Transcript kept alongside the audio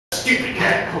stupid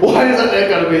game. Why does that net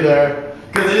gotta be there?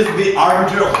 Because it is the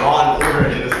arbiter of law and order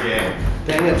in this game.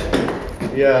 Dang it.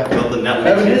 Yeah. Well, the net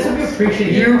Evan, This would be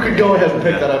appreciated. you could go ahead and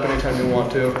pick that up anytime you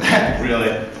want to.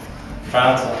 Really? Try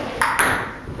not to.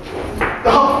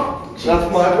 Oh,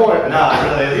 that's my point. No, it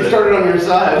really isn't. You started on your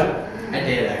side. I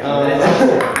did actually.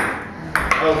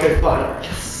 Okay, fine.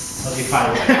 Okay,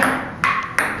 fine.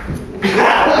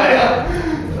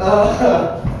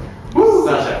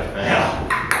 Such a fail.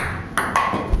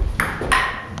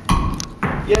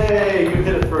 Yay, you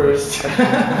hit it first.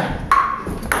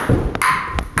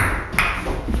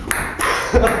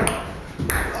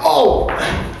 Oh!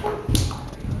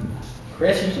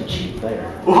 Chris, you're just a cheap player.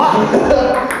 What?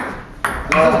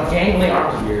 Those gangly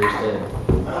arms of yours, dude.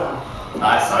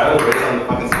 Nice, I was raised on the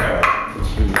fucking sparrow.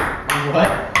 Cheap. What?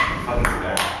 Fucking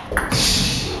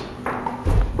sparrow.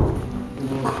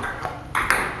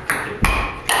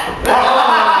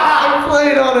 I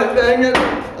played on it, dang it.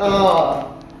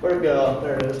 Oh, where'd it go?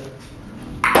 There it is.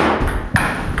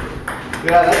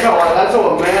 Yeah, that's how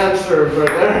a man serves right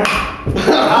there.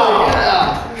 Oh,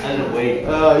 yeah. I didn't wait. You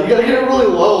gotta get it really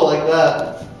low like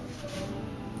that.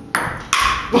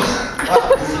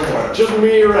 Just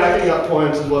me racking up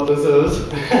points is what this is.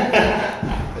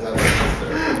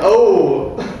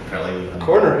 Oh,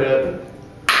 corner hit.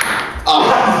 Oh,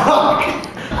 fuck.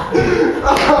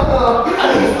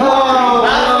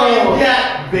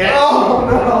 Oh,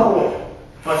 no.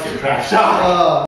 Fuck your trash shot.